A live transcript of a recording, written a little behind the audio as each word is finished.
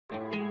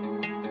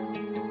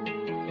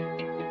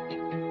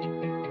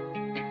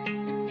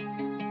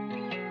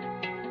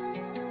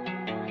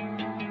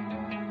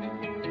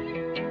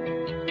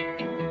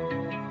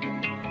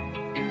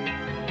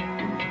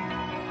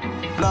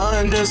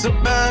blind as a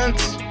bat.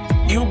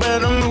 You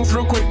better move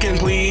real quick and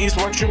please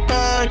watch your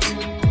back.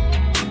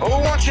 Oh,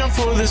 watch out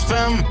for this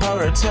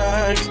vampire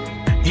attack.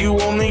 You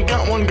only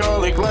got one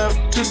garlic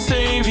left to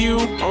save you,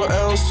 or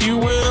else you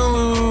will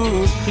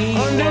lose.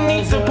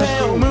 Underneath the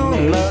pale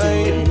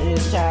moonlight,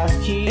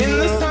 in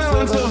the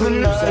silence of the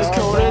night, as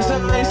cold as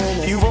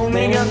ice. You've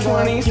only got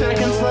 20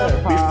 seconds left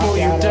before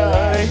you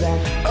die.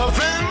 A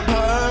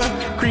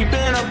vampire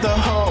creeping up the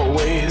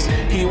hallways.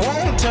 He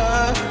won't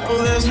die.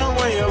 Oh, there's no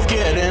way of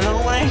getting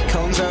away.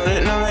 Comes out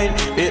at night.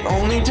 It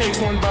only takes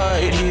one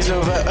bite. He's a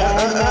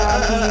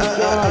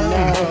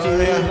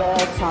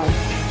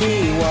He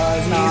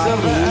was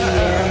not the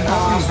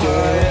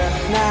imposter.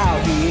 Now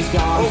he's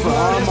gone from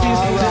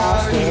our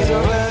roster.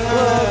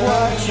 Look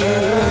what you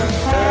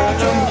have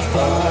just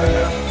done.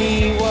 He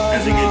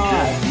was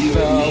not the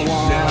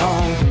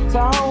one. So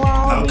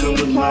I'll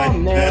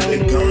become their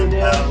new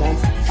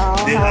defense.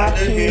 I'll have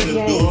to gain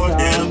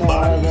some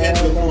other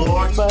lens.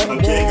 But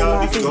then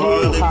I think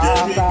you hop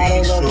out of the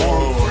fence.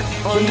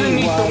 He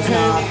was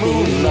not the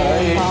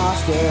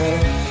imposter.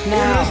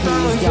 Now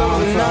he's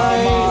gone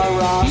from our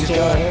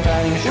roster.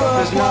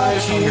 Look what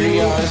you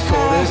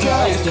have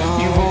just done.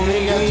 You've only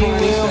got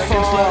 20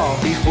 seconds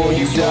left before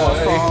you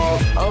die.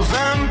 A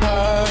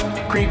vampire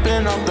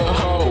creeping up the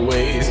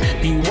hallways.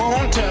 He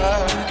won't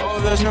die. Oh,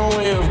 there's no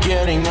way of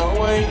getting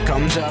away.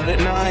 Comes out at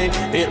night.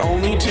 It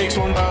only takes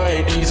one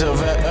bite. He's a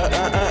vampire.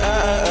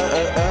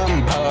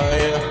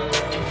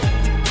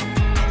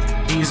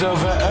 He's a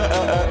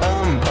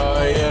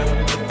vampire.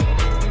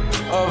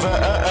 A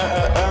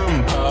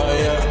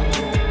vampire.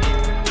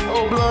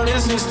 Oh, blood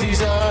is his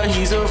desire.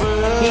 He's a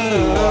vampire.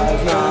 He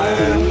was not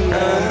the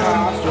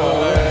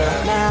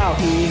imposter. Now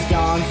he's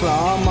gone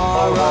from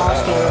our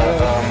roster.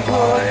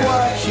 Look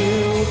what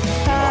you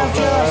have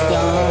just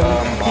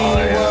done. He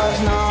was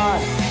not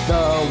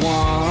the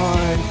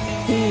one.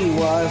 He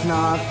was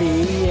not the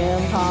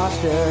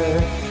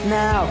imposter.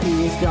 Now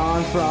he's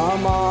gone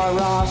from our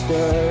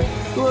roster.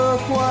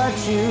 Look what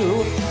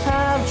you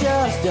have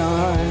just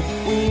done.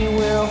 We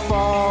will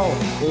fall.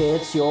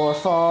 It's your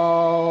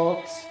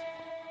fault.